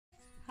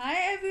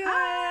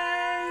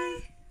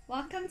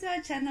welcome to our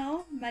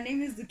channel. My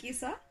name is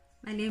Zukisa.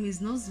 My name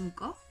is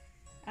Nozuko.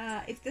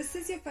 If this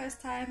is your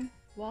first time,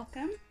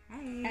 welcome. Hi.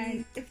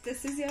 And if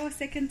this is your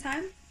second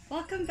time,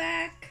 welcome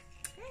back.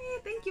 Hey,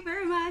 thank you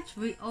very much.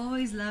 We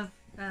always love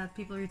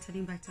people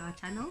returning back to our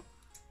channel.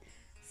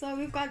 So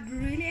we've got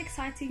really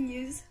exciting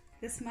news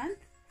this month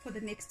for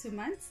the next 2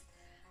 months.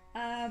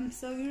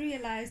 So we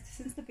realized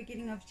since the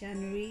beginning of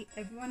January,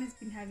 everyone has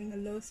been having a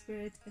low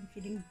spirit and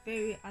feeling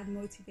very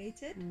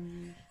unmotivated.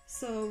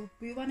 So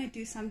we want to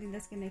do something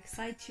that's going to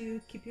excite you,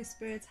 keep your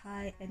spirits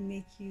high, and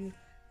make you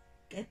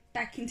get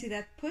back into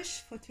that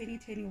push for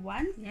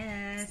 2021.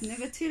 Yes. It's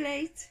never too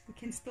late. We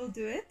can still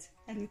do it,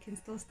 and we can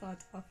still start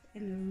off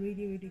in a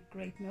really, really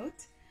great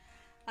note.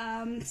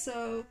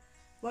 So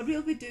what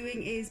we'll be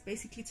doing is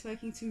basically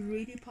twerking to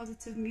really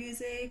positive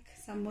music,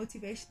 some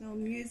motivational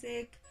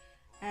music.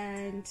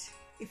 And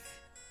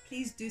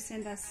please do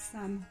send us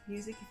some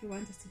music if you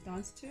want us to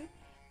dance to.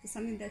 It's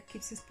something that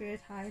keeps your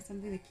spirit high,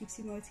 something that keeps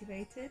you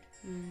motivated.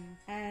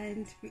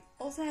 And we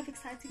also have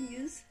exciting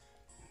news.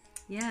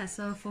 Yeah,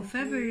 so for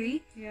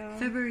February, yeah.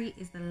 February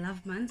is the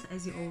love month,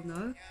 as you all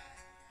know.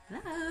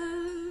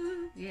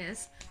 Love.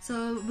 Yes.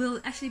 So we'll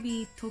actually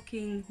be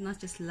talking not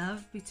just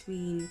love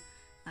between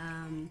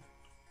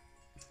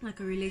like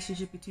a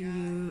relationship between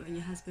you and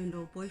your husband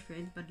or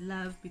boyfriend, but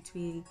love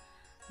between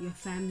your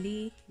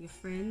family, your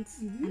friends,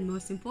 and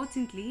most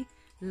importantly,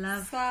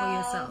 love for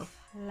yourself.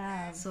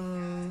 Love.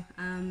 So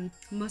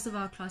most of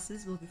our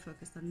classes will be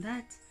focused on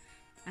that,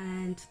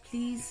 and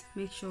please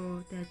make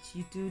sure that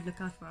you do look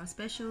out for our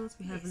specials.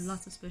 We have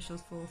lots of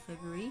specials for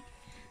February.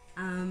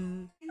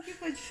 Thank you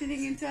for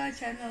tuning into our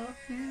channel.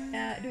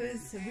 It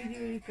was really,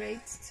 really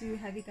great to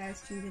have you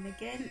guys tuned in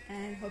again,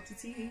 and hope to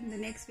see you in the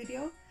next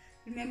video.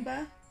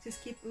 Remember,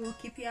 we'll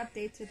keep you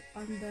updated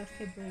on the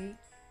February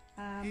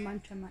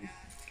mantra month.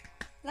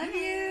 Love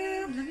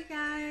you. Love you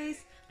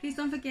guys. Please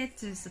don't forget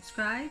to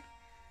subscribe,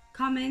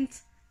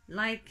 comment,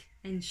 like,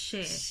 and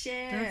share.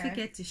 Don't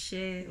forget to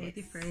share with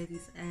your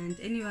friends and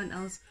anyone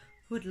else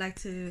who would like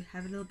to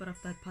have a little bit of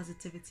that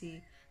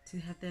positivity to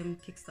have them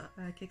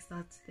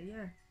kickstart the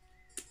year.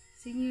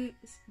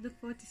 Look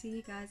forward to seeing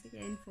you guys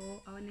again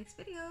for our next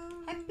video.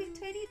 Happy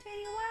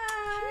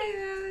 2021.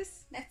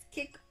 Cheers. Let's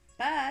kick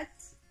butt.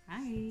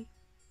 Bye.